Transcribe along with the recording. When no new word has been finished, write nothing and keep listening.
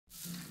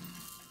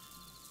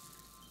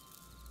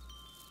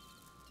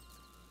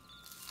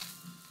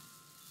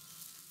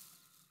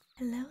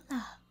Hello,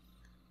 love.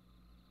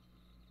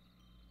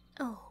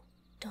 Oh,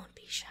 don't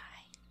be shy.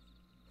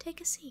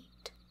 Take a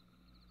seat.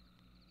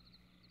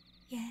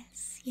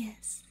 Yes,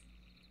 yes.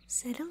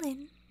 Settle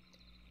in.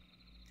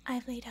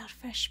 I've laid out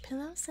fresh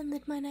pillows and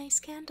lit my nice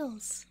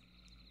candles.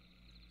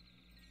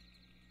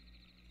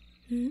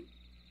 Hmm?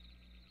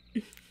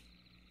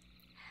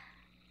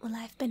 Well,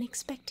 I've been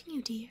expecting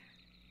you, dear.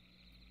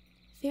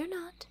 Fear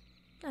not,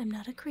 I'm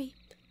not a creep.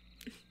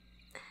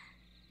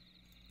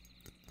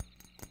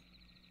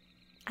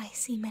 I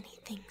see many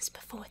things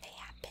before they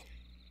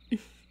happen.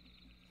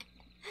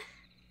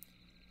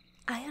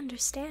 I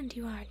understand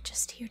you aren't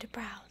just here to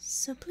browse,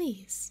 so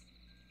please,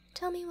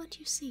 tell me what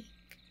you seek.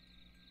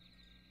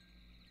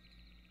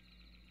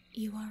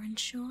 You aren't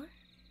sure?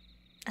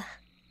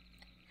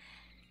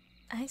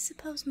 I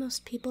suppose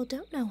most people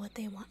don't know what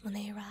they want when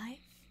they arrive.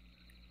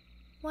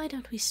 Why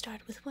don't we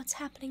start with what's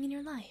happening in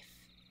your life?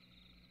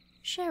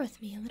 Share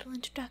with me a little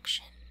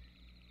introduction.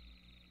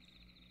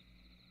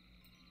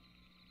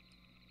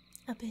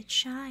 A bit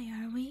shy,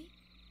 are we?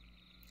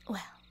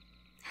 Well,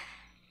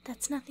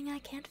 that's nothing I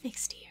can't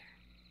fix, dear.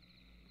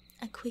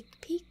 A quick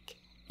peek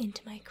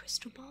into my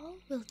crystal ball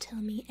will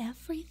tell me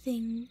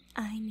everything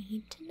I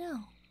need to know.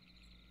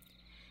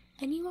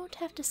 And you won't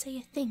have to say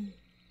a thing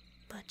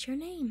but your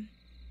name.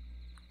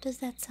 Does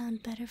that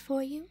sound better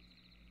for you?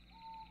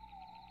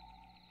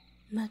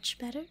 Much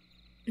better?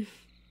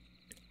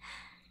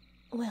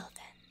 Well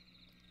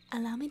then,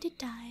 allow me to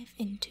dive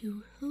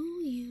into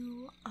who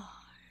you are.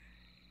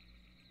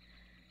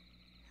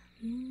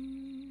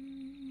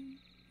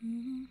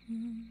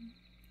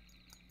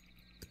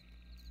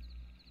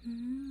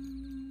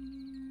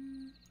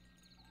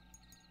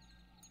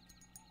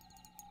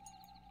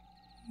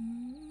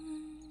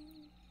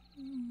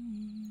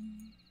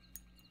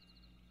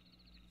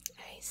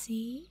 I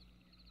see.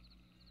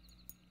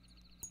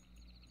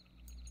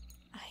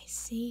 I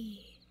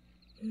see.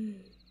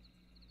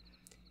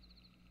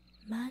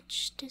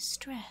 Much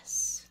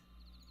distress.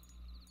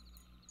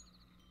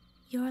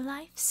 Your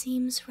life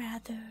seems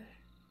rather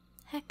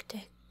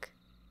hectic.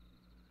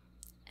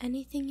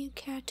 Anything you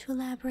care to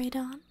elaborate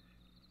on?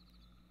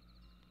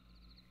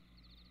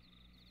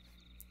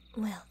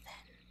 Well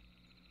then,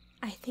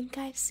 I think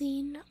I've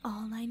seen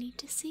all I need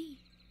to see.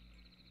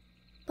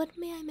 But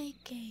may I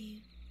make a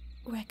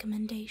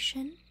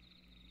recommendation?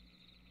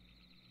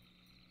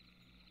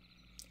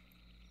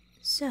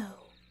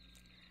 So,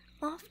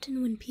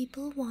 often when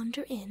people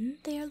wander in,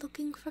 they are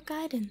looking for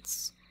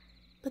guidance,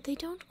 but they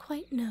don't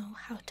quite know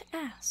how to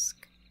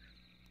ask,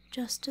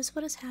 just as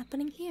what is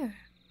happening here.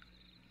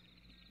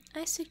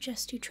 I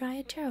suggest you try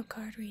a tarot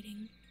card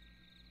reading.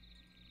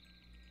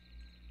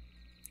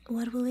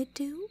 What will it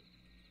do?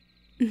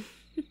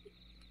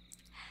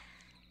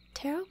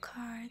 Tarot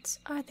cards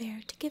are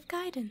there to give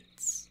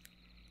guidance.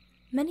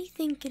 Many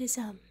think it is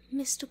a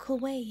mystical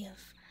way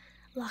of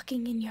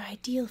locking in your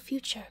ideal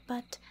future,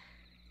 but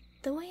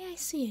the way I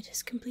see it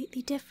is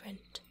completely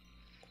different.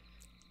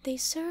 They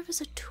serve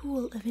as a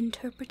tool of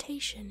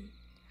interpretation.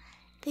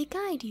 They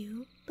guide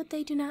you, but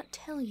they do not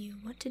tell you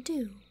what to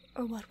do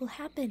or what will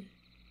happen.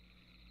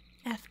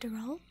 After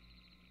all,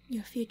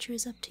 your future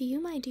is up to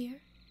you, my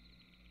dear.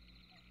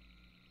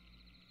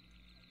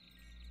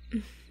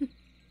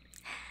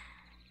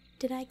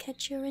 Did I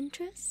catch your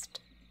interest?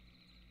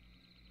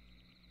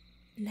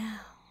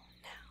 Now,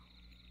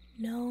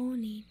 no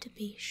need to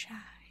be shy.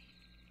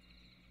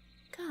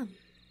 Come,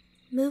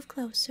 move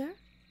closer,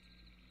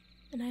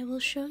 and I will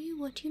show you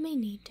what you may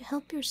need to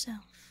help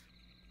yourself.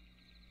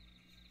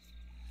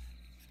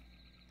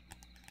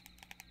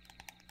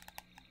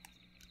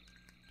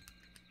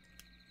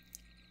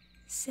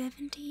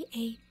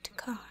 "78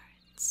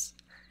 cards,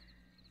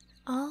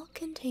 all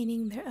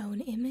containing their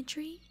own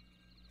imagery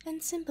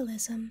and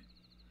symbolism.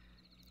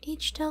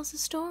 Each tells a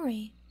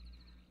story.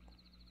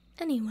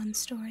 Anyone's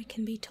story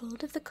can be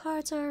told if the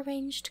cards are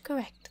arranged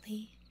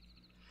correctly.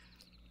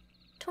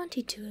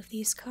 22 of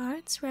these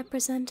cards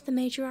represent the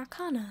major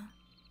arcana,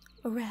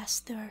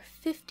 whereas there are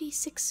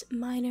 56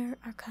 minor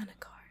arcana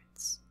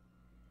cards.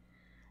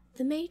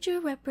 The major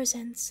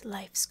represents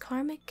life's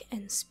karmic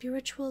and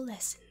spiritual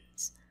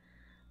lessons,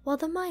 while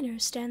the minor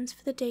stands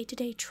for the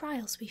day-to-day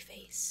trials we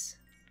face.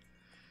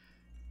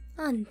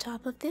 On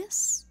top of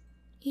this,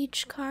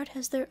 each card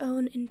has their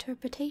own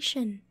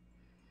interpretation.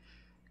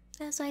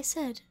 As I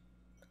said,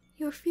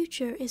 your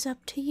future is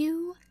up to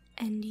you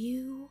and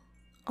you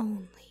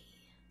only.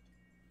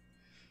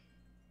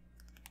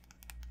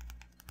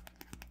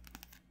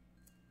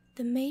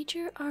 The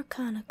major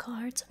arcana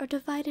cards are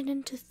divided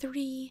into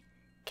 3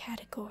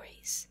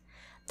 categories: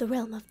 the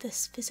realm of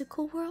this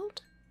physical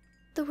world,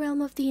 the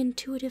realm of the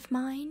intuitive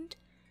mind,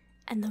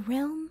 and the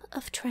realm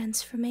of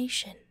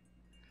transformation.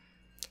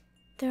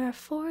 There are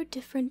 4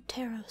 different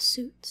tarot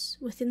suits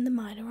within the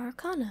minor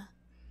arcana: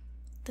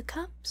 the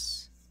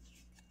cups,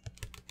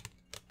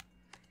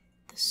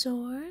 the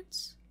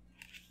swords,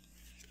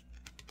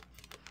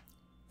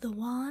 the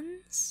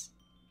wands,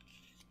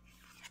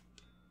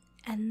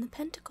 and the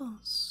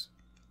pentacles.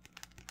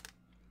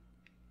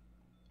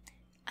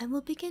 I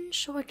will begin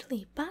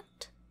shortly,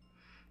 but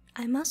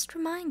I must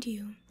remind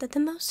you that the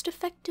most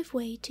effective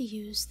way to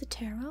use the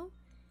tarot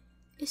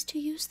is to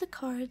use the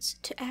cards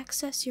to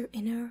access your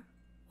inner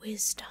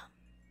wisdom.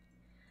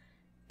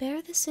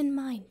 Bear this in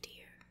mind,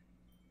 dear.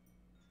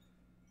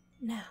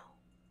 Now,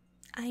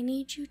 I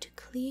need you to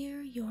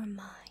clear your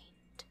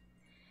mind.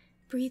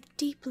 Breathe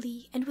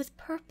deeply and with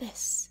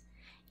purpose,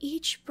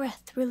 each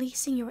breath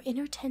releasing your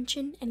inner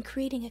tension and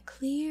creating a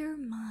clear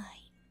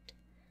mind.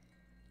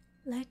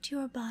 Let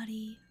your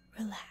body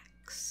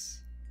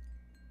relax.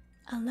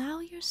 Allow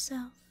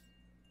yourself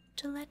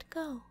to let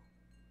go.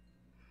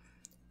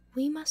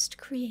 We must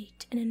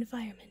create an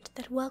environment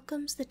that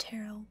welcomes the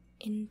tarot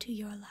into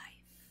your life.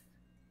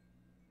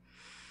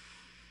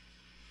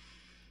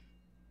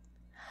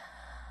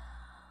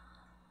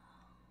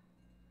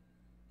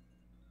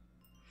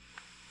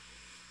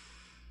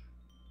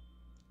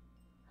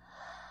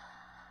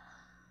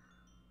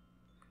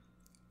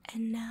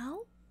 And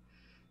now,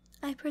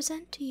 I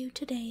present to you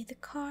today the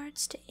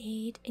cards to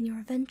aid in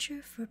your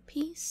venture for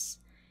peace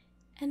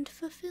and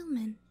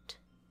fulfillment.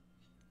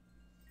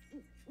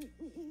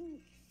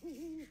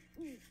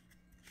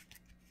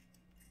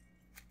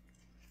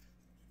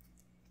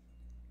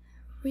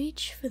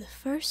 Reach for the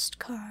first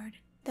card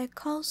that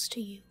calls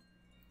to you,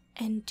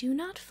 and do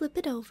not flip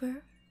it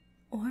over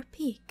or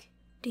peek,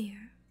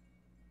 dear.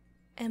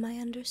 Am I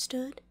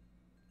understood?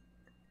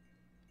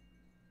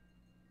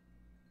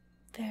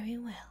 Very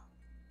well.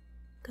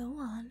 Go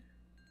on.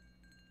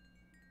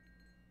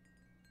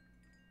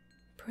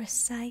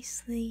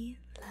 Precisely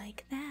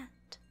like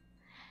that.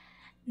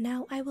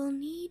 Now I will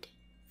need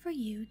for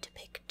you to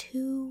pick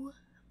 2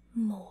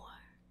 more.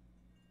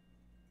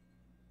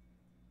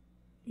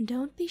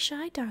 Don't be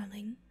shy,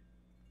 darling.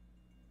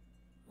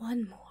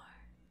 1 more.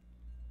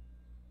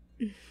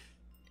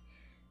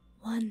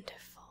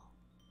 Wonderful.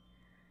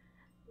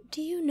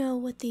 Do you know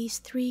what these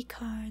 3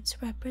 cards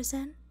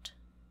represent?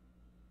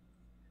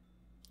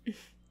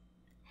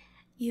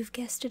 You've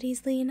guessed it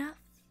easily enough.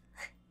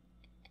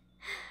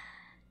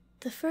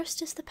 The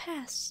first is the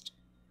past,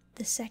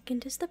 the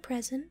second is the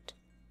present,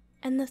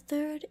 and the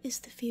third is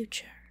the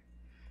future.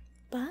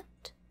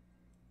 But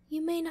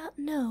you may not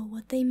know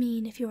what they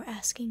mean if you're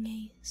asking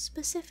a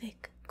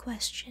specific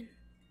question.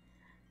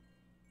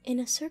 In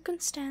a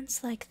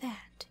circumstance like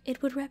that,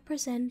 it would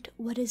represent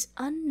what is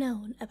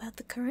unknown about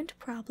the current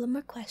problem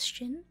or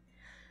question,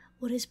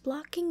 what is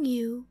blocking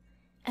you,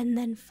 and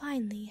then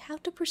finally how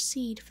to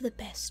proceed for the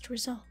best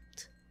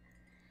result.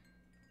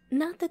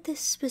 Not that this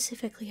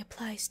specifically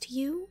applies to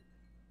you,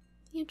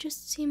 you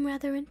just seem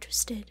rather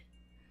interested.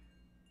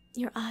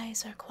 Your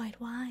eyes are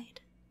quite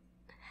wide.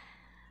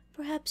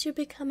 Perhaps you're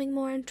becoming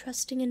more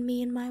interesting in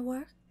me and my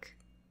work?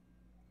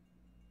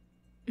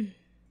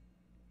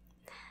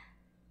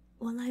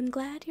 Well, I'm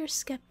glad your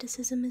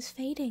skepticism is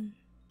fading.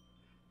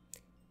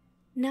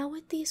 Now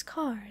with these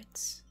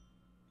cards,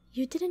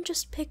 you didn't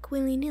just pick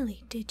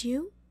willy-nilly, did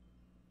you?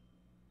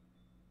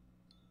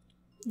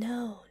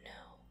 No,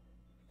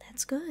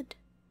 that's good.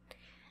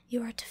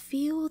 You are to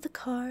feel the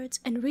cards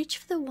and reach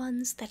for the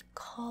ones that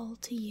call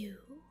to you.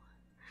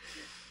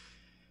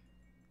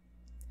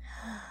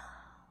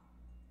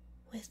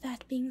 With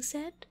that being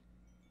said,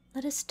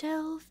 let us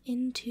delve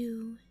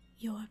into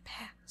your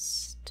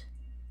past.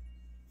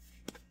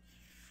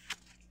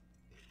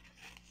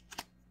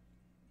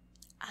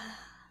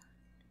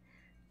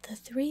 The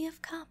 3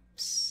 of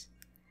Cups.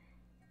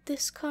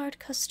 This card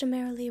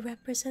customarily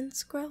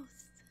represents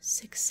growth,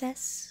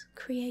 success,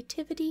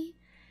 creativity,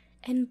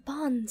 and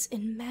bonds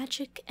in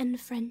magic and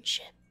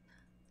friendship.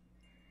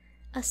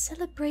 A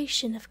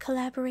celebration of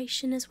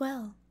collaboration as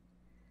well.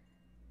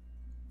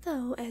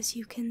 Though, as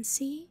you can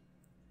see,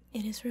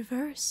 it is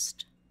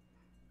reversed,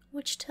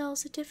 which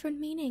tells a different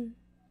meaning.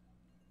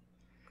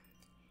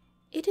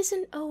 It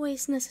isn't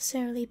always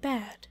necessarily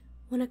bad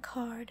when a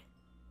card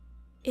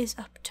is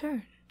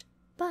upturned,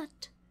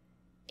 but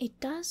it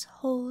does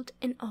hold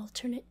an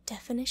alternate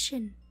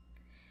definition.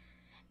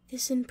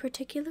 This in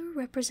particular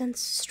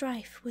represents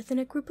strife within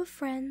a group of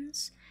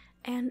friends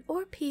and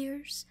or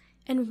peers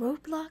and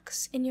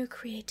roadblocks in your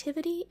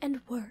creativity and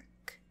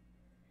work.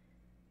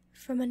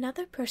 From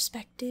another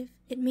perspective,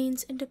 it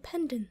means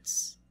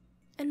independence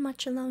and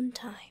much alone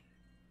time.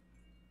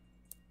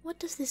 What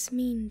does this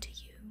mean to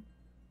you?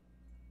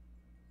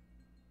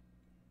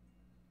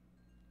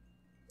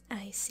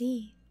 I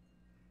see.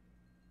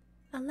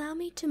 Allow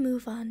me to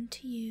move on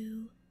to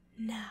you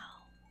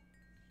now.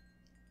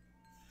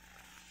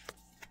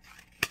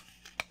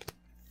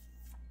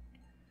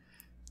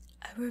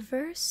 A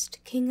reversed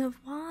King of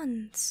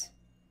Wands.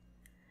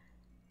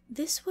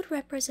 This would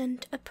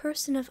represent a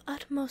person of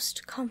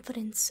utmost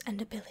confidence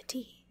and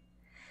ability,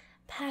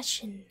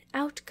 passion,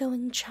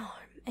 outgoing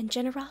charm, and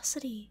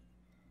generosity.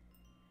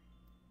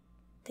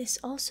 This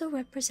also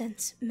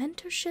represents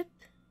mentorship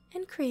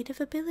and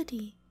creative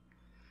ability.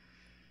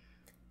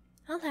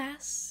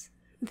 Alas,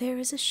 there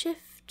is a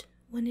shift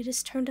when it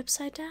is turned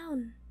upside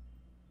down.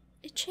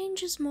 It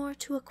changes more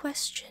to a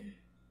question,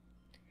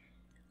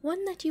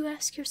 one that you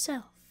ask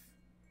yourself.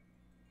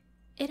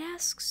 It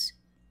asks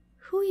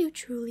who you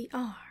truly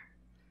are,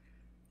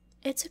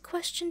 It's a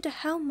question to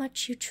how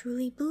much you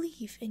truly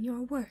believe in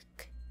your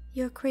work,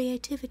 your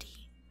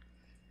creativity.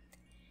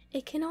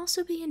 It can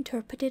also be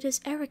interpreted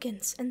as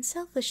arrogance and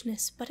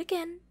selfishness, but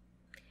again,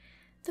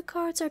 the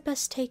cards are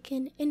best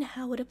taken in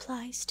how it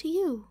applies to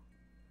you.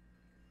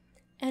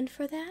 And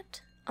for that,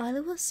 all I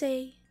will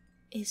say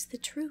is the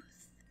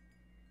truth.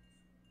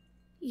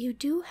 You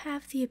do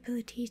have the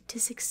ability to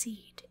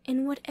succeed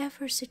in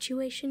whatever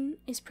situation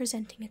is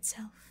presenting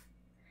itself.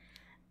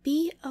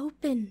 Be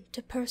open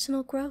to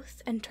personal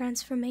growth and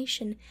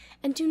transformation,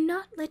 and do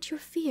not let your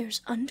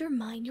fears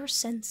undermine your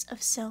sense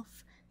of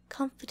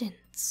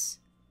self-confidence.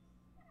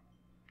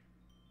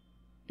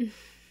 It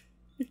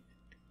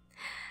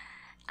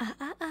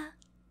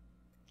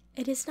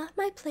is not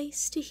my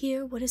place to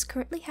hear what is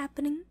currently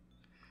happening.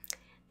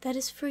 That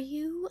is for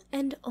you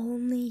and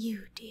only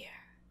you, dear.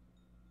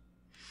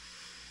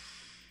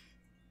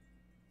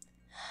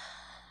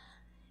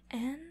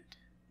 And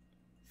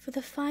for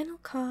the final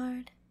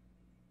card,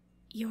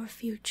 your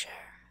future.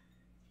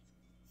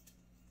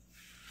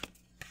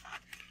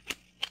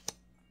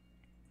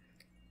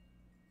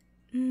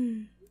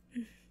 The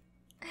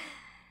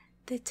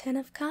Ten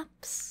of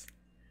Cups,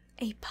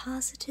 a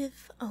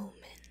positive omen.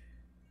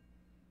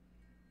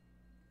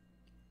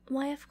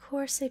 Why, of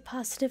course, a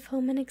positive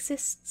omen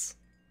exists.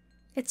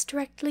 It's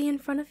directly in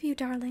front of you,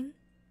 darling.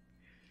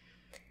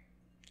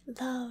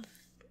 Love,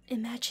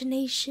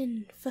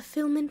 imagination,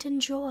 fulfillment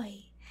and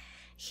joy,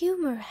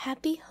 humor,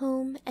 happy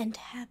home, and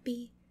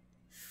happy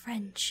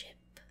friendship.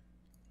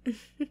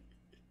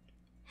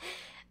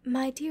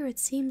 My dear, it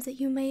seems that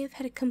you may have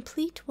had a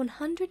complete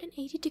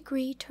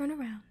 180-degree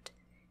turnaround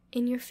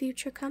in your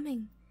future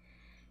coming.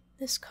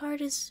 This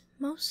card is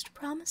most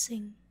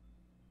promising.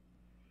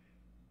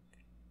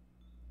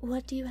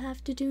 What do you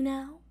have to do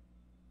now?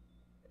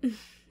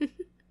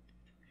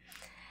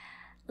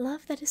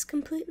 Love, that is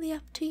completely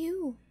up to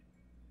you.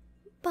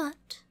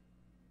 But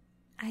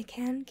I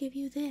can give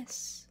you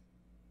this.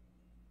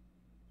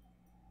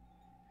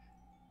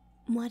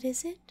 What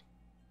is it?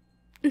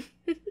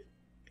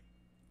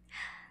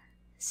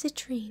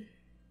 Citrine,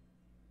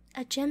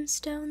 a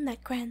gemstone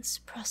that grants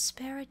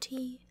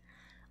prosperity,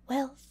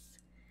 wealth,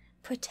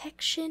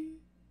 protection,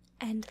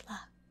 and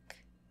luck.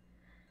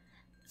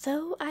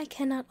 Though I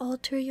cannot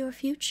alter your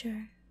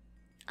future,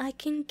 I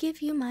can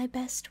give you my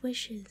best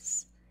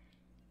wishes.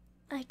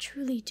 I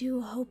truly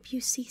do hope you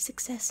see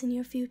success in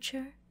your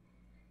future.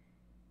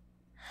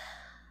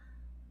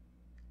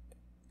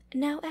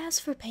 Now, as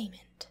for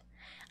payment,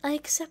 I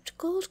accept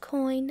gold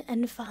coin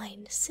and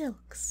fine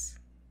silks.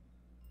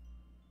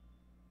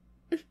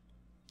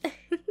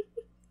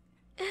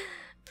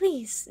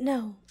 Please,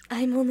 no,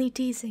 I'm only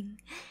teasing.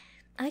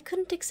 I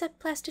couldn't accept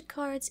plastic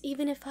cards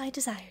even if I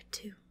desired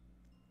to.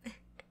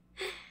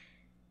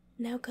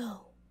 Now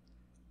go.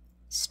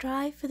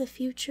 Strive for the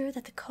future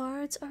that the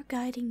cards are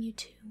guiding you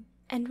to,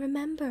 and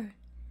remember,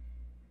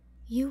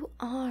 you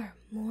are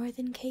more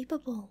than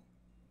capable.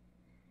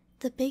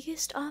 The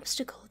biggest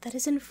obstacle that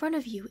is in front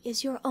of you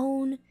is your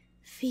own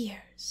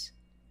fears.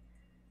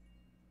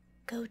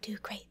 Go do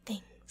great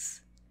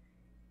things.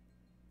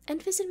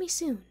 And visit me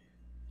soon.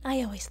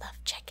 I always love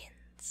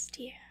check-ins,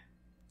 dear.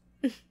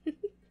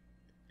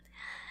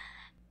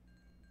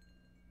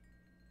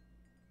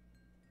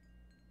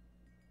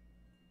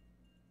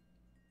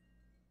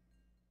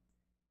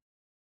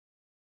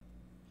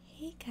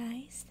 Hey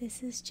guys,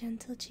 this is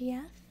Gentle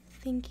GF.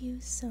 Thank you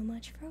so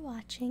much for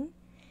watching.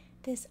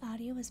 This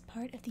audio is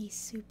part of the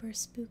Super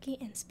Spooky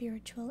and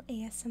Spiritual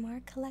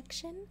ASMR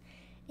collection,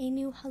 a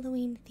new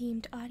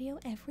Halloween-themed audio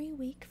every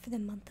week for the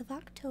month of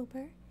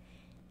October.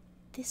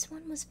 This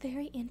one was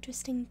very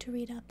interesting to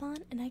read up on,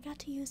 and I got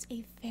to use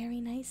a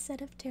very nice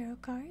set of tarot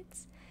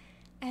cards.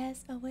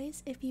 As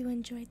always, if you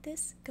enjoyed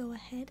this, go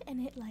ahead and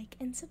hit like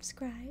and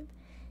subscribe.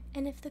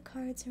 And if the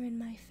cards are in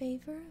my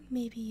favor,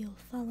 maybe you'll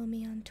follow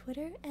me on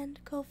Twitter and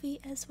Ko-fi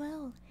as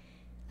well.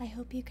 I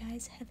hope you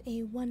guys have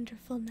a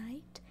wonderful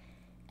night,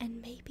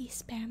 and maybe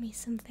spare me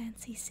some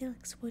fancy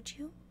silks, would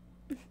you?